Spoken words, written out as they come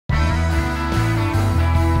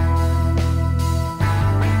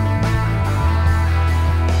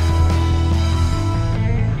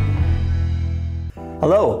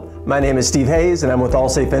Hello, my name is Steve Hayes and I'm with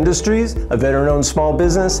Allsafe Industries, a veteran-owned small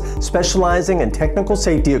business specializing in technical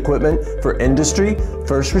safety equipment for industry,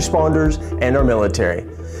 first responders, and our military.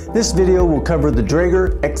 This video will cover the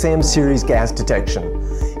Draeger X-am Series gas detection.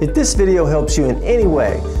 If this video helps you in any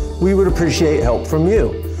way, we would appreciate help from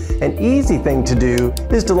you. An easy thing to do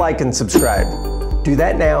is to like and subscribe. Do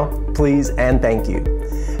that now, please, and thank you.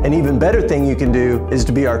 An even better thing you can do is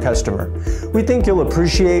to be our customer. We think you'll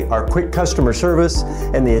appreciate our quick customer service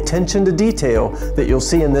and the attention to detail that you'll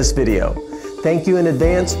see in this video. Thank you in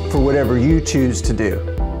advance for whatever you choose to do.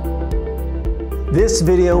 This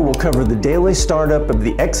video will cover the daily startup of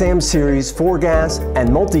the X-am Series 4-gas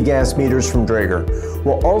and multi-gas meters from Draeger.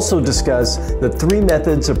 We'll also discuss the 3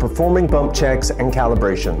 methods of performing bump checks and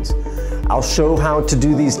calibrations. I'll show how to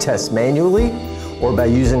do these tests manually, or by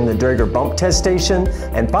using the Draeger Bump Test Station,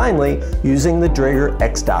 and finally, using the Draeger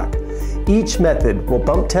X-Dock. Each method will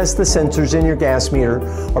bump test the sensors in your gas meter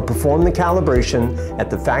or perform the calibration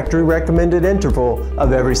at the factory recommended interval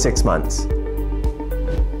of every 6 months.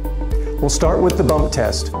 We'll start with the bump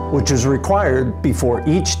test, which is required before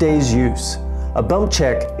each day's use. A bump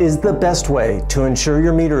check is the best way to ensure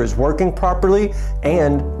your meter is working properly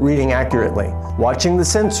and reading accurately. Watching the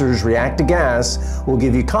sensors react to gas will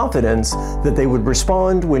give you confidence that they would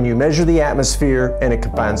respond when you measure the atmosphere in a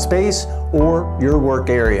confined space or your work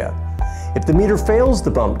area. If the meter fails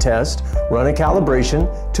the bump test, run a calibration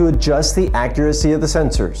to adjust the accuracy of the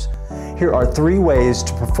sensors. Here are 3 ways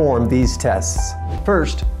to perform these tests.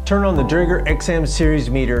 First, turn on the Draeger X-am Series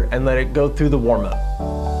meter and let it go through the warm-up.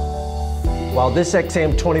 While this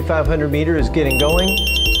X-am 2500 meter is getting going,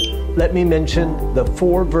 let me mention the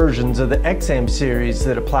 4 versions of the X-am Series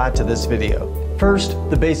that apply to this video. First,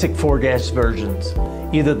 the basic 4-gas versions,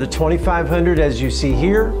 either the 2500 as you see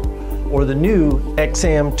here, or the new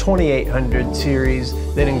X-am 2800 series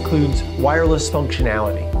that includes wireless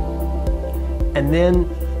functionality. And then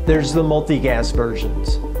there's the multi-gas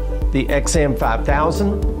versions, the X-am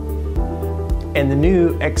 5000, and the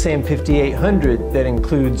new X-am 5800 that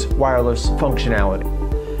includes wireless functionality.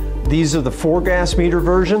 These are the 4-gas meter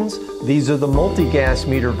versions, these are the multi-gas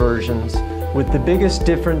meter versions, with the biggest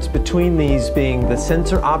difference between these being the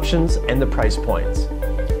sensor options and the price points.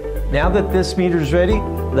 Now that this meter is ready,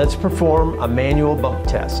 let's perform a manual bump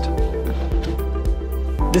test.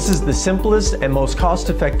 This is the simplest and most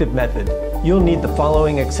cost-effective method. You'll need the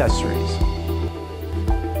following accessories: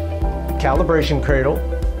 a calibration cradle,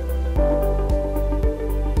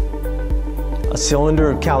 a cylinder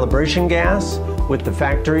of calibration gas with the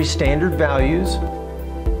factory standard values,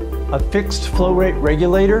 a fixed flow rate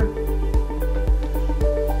regulator,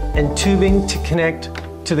 and tubing to connect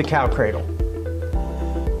to the cal cradle.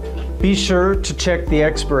 Be sure to check the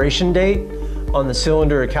expiration date on the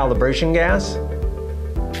cylinder of calibration gas,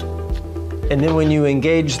 and then when you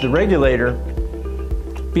engage the regulator,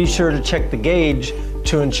 be sure to check the gauge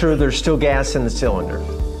to ensure there's still gas in the cylinder.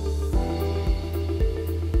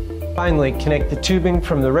 Finally, connect the tubing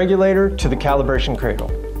from the regulator to the calibration cradle.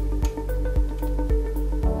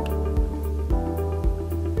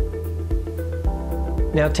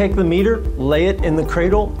 Now take the meter, lay it in the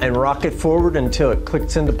cradle, and rock it forward until it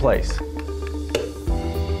clicks into place.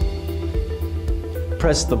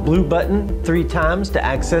 Press the blue button 3 times to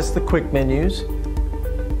access the quick menus,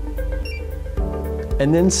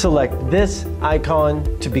 and then select this icon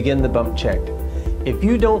to begin the bump check. If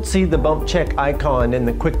you don't see the bump check icon in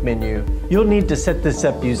the quick menu, you'll need to set this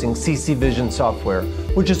up using CC Vision software,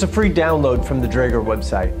 which is a free download from the Draeger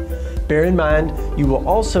website. Bear in mind, you will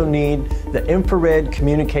also need the infrared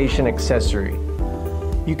communication accessory.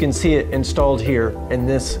 You can see it installed here in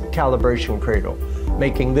this calibration cradle,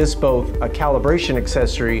 making this both a calibration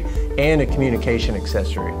accessory and a communication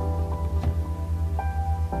accessory.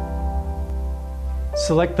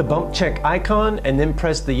 Select the bump check icon and then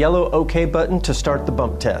press the yellow OK button to start the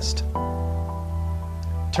bump test.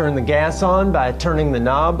 Turn the gas on by turning the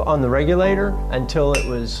knob on the regulator until it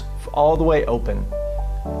was all the way open.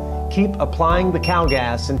 Keep applying the cal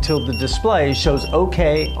gas until the display shows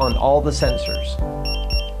OK on all the sensors.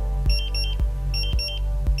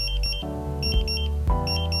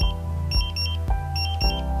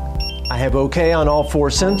 I have OK on all 4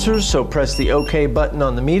 sensors, so press the OK button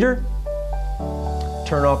on the meter.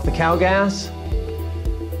 Turn off the cal gas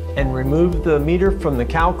and remove the meter from the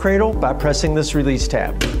cal cradle by pressing this release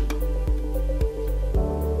tab.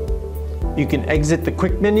 You can exit the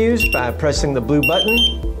quick menus by pressing the blue button.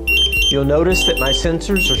 You'll notice that my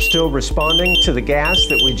sensors are still responding to the gas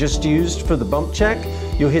that we just used for the bump check.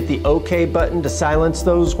 You'll hit the OK button to silence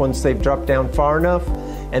those once they've dropped down far enough.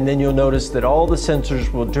 and then you'll notice that all the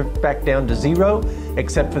sensors will drift back down to 0,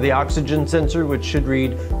 except for the oxygen sensor, which should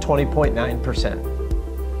read 20.9%.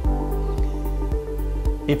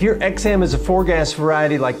 If your X-am is a 4-gas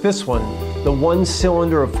variety like this one, the 1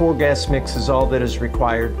 cylinder of 4-gas mix is all that is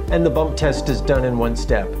required, and the bump test is done in 1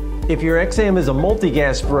 step. If your X-am is a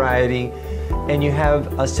multi-gas variety, and you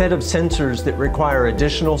have a set of sensors that require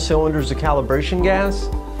additional cylinders of calibration gas,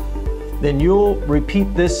 then you'll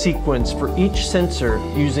repeat this sequence for each sensor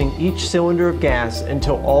using each cylinder of gas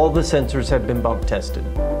until all the sensors have been bump tested.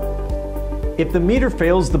 If the meter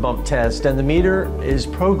fails the bump test and the meter is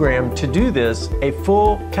programmed to do this, a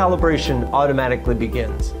full calibration automatically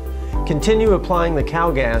begins. Continue applying the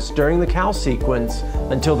cal gas during the cal sequence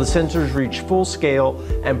until the sensors reach full scale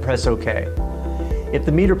and press OK. If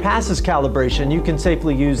the meter passes calibration, you can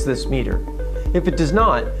safely use this meter. If it does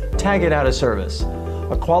not, tag it out of service.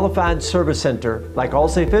 A qualified service center, like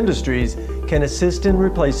Allsafe Industries, can assist in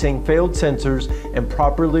replacing failed sensors and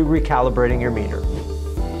properly recalibrating your meter.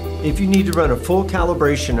 If you need to run a full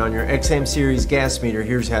calibration on your X-am Series gas meter,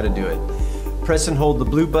 here's how to do it. Press and hold the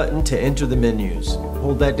blue button to enter the menus.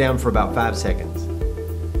 Hold that down for about 5 seconds.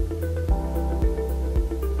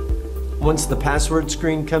 Once the password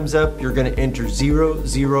screen comes up, you're going to enter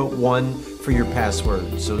 001 for your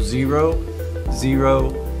password. So 0,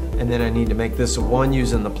 0, and then I need to make this a 1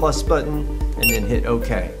 using the plus button, and then hit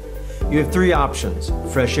OK. You have 3 options: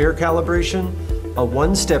 fresh air calibration, a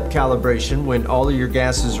 1-step calibration when all of your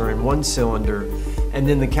gases are in 1 cylinder, and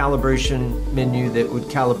then the calibration menu that would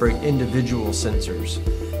calibrate individual sensors.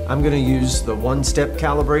 I'm going to use the 1-step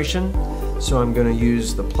calibration, so I'm going to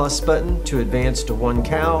use the plus button to advance to 1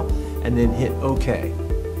 cal, and then hit OK.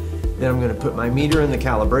 Then I'm going to put my meter in the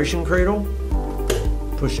calibration cradle,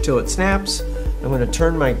 push till it snaps. I'm going to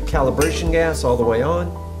turn my calibration gas all the way on,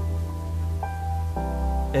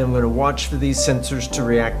 and I'm going to watch for these sensors to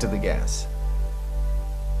react to the gas.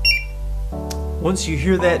 Once you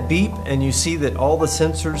hear that beep and you see that all the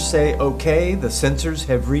sensors say OK, the sensors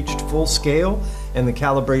have reached full scale and the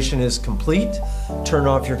calibration is complete, turn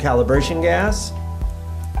off your calibration gas,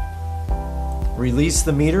 release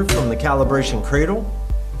the meter from the calibration cradle,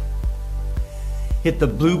 hit the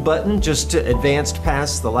blue button just to advance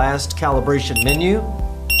past the last calibration menu.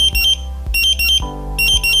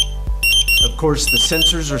 Of course, the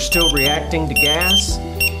sensors are still reacting to gas,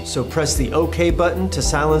 so press the OK button to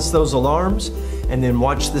silence those alarms, and then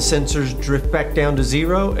watch the sensors drift back down to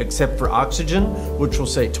 0, except for oxygen, which will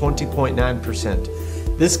say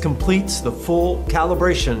 20.9%. This completes the full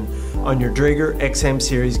calibration on your Draeger X-am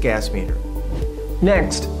Series gas meter.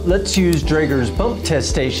 Next, let's use Draeger's bump test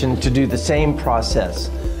station to do the same process.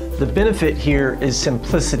 The benefit here is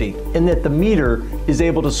simplicity, in that the meter is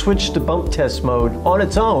able to switch to bump test mode on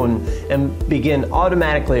its own and begin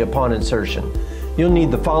automatically upon insertion. You'll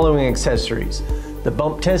need the following accessories: the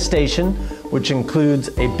bump test station, which includes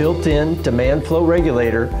a built-in demand flow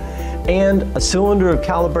regulator, and a cylinder of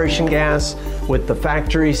calibration gas with the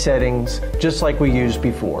factory settings, just like we used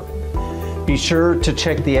before. Be sure to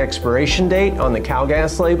check the expiration date on the cal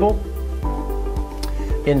gas label.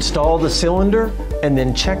 Install the cylinder and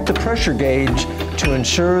then check the pressure gauge to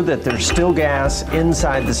ensure that there's still gas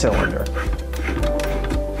inside the cylinder.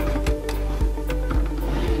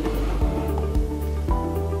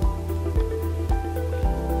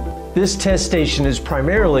 This test station is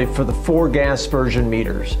primarily for the 4-gas version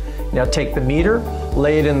meters. Now take the meter,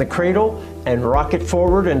 lay it in the cradle, and rock it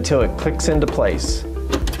forward until it clicks into place.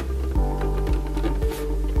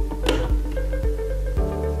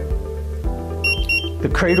 The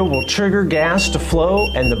cradle will trigger gas to flow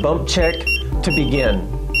and the bump check to begin.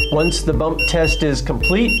 Once the bump test is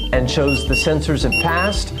complete and shows the sensors have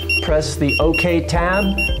passed, press the OK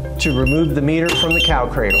tab to remove the meter from the cal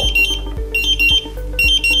cradle.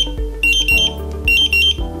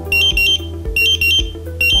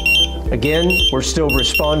 Again, we're still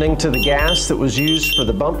responding to the gas that was used for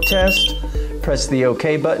the bump test. Press the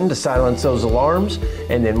OK button to silence those alarms,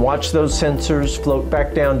 and then watch those sensors float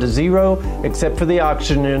back down to 0, except for the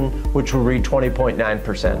oxygen, which will read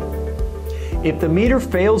 20.9%. If the meter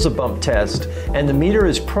fails a bump test and the meter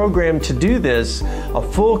is programmed to do this, a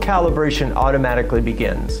full calibration automatically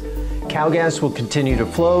begins. Cal gas will continue to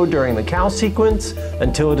flow during the cal sequence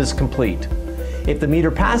until it is complete. If the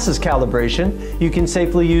meter passes calibration, you can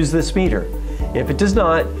safely use this meter. If it does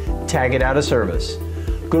not, tag it out of service.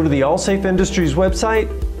 Go to the Allsafe Industries website,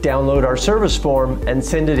 download our service form, and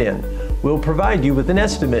send it in. We'll provide you with an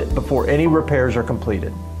estimate before any repairs are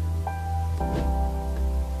completed.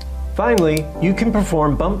 Finally, you can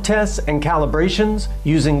perform bump tests and calibrations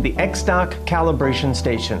using the X-Dock Calibration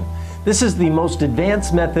Station. This is the most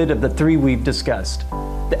advanced method of the 3 we've discussed.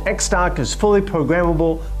 The X-Dock is fully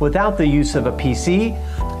programmable without the use of a PC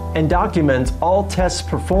and documents all tests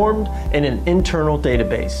performed in an internal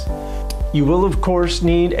database. You will of course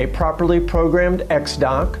need a properly programmed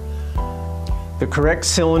X-Dock, the correct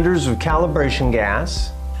cylinders of calibration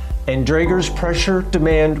gas, and Draeger's pressure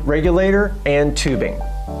demand regulator and tubing.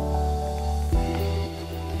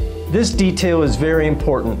 This detail is very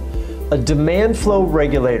important. A demand flow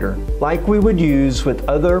regulator, like we would use with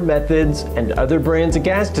other methods and other brands of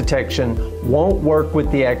gas detection, won't work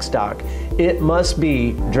with the X-Dock. It must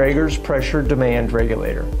be Draeger's pressure demand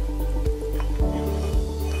regulator.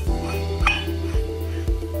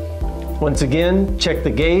 Once again, check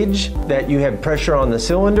the gauge that you have pressure on the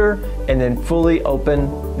cylinder and then fully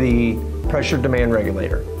open the pressure demand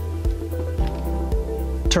regulator.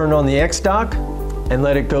 Turn on the X-Dock and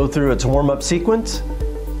let it go through its warm-up sequence.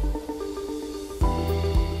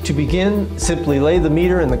 To begin, simply lay the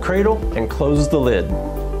meter in the cradle and close the lid.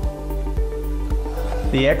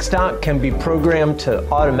 The X-Dock can be programmed to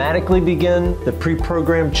automatically begin the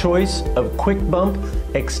pre-programmed choice of quick bump,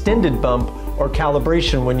 extended bump, or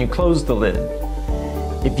calibration when you close the lid.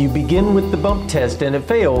 If you begin with the bump test and it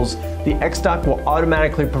fails, the X-Dock will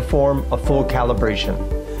automatically perform a full calibration.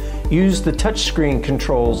 Use the touchscreen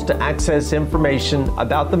controls to access information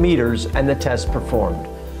about the meters and the test performed.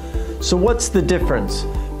 So what's the difference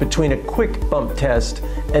between a quick bump test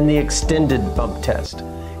and the extended bump test?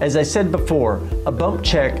 As I said before, a bump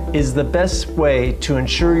check is the best way to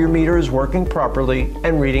ensure your meter is working properly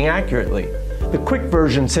and reading accurately. The quick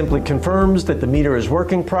version simply confirms that the meter is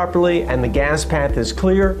working properly and the gas path is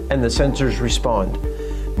clear and the sensors respond.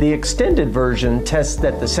 The extended version tests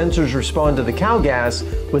that the sensors respond to the cal gas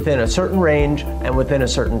within a certain range and within a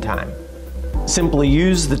certain time. Simply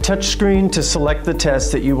use the touchscreen to select the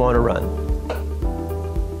test that you want to run.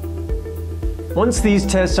 Once these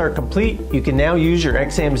tests are complete, you can now use your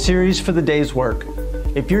X-am Series for the day's work.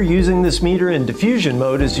 If you're using this meter in diffusion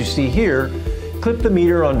mode, as you see here, clip the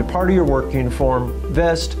meter onto part of your work uniform,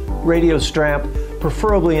 vest, radio strap,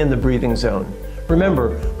 preferably in the breathing zone.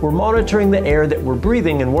 Remember, we're monitoring the air that we're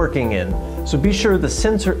breathing and working in, so be sure the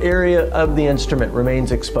sensor area of the instrument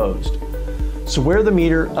remains exposed. So wear the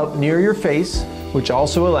meter up near your face, which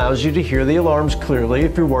also allows you to hear the alarms clearly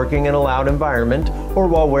if you're working in a loud environment or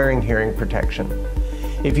while wearing hearing protection.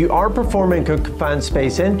 If you are performing a confined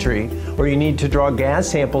space entry or you need to draw gas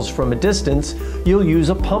samples from a distance, you'll use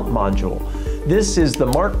a pump module. This is the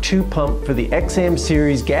Mark II pump for the X-am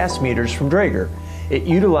Series gas meters from Draeger. It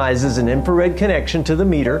utilizes an infrared connection to the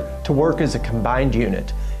meter to work as a combined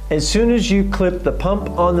unit. As soon as you clip the pump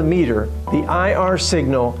on the meter, the IR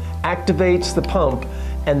signal activates the pump,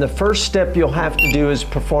 and the first step you'll have to do is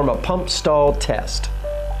perform a pump stall test.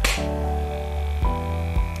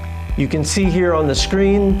 You can see here on the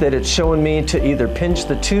screen that it's showing me to either pinch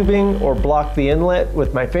the tubing or block the inlet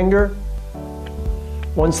with my finger.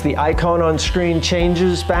 Once the icon on screen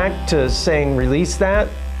changes back to saying release that,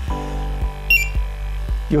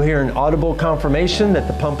 you'll hear an audible confirmation that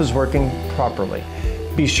the pump is working properly.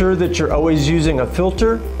 Be sure that you're always using a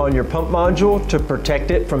filter on your pump module to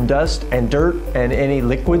protect it from dust and dirt and any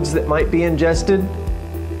liquids that might be ingested.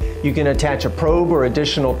 You can attach a probe or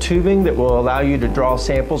additional tubing that will allow you to draw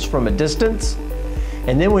samples from a distance.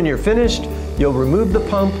 And then when you're finished, you'll remove the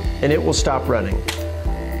pump and it will stop running.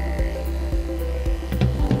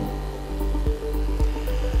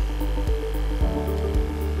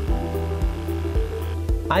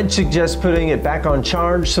 I'd suggest putting it back on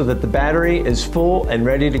charge so that the battery is full and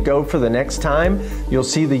ready to go for the next time. You'll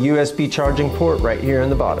see the USB charging port right here in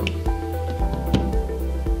the bottom.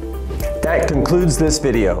 That concludes this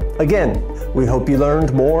video. Again, we hope you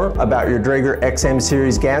learned more about your Draeger X-am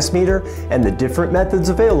Series gas meter and the different methods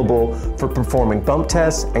available for performing bump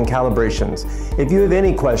tests and calibrations. If you have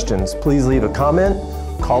any questions, please leave a comment,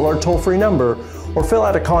 call our toll-free number, or fill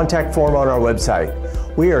out a contact form on our website.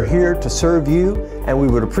 We are here to serve you, and we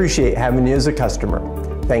would appreciate having you as a customer.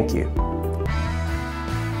 Thank you.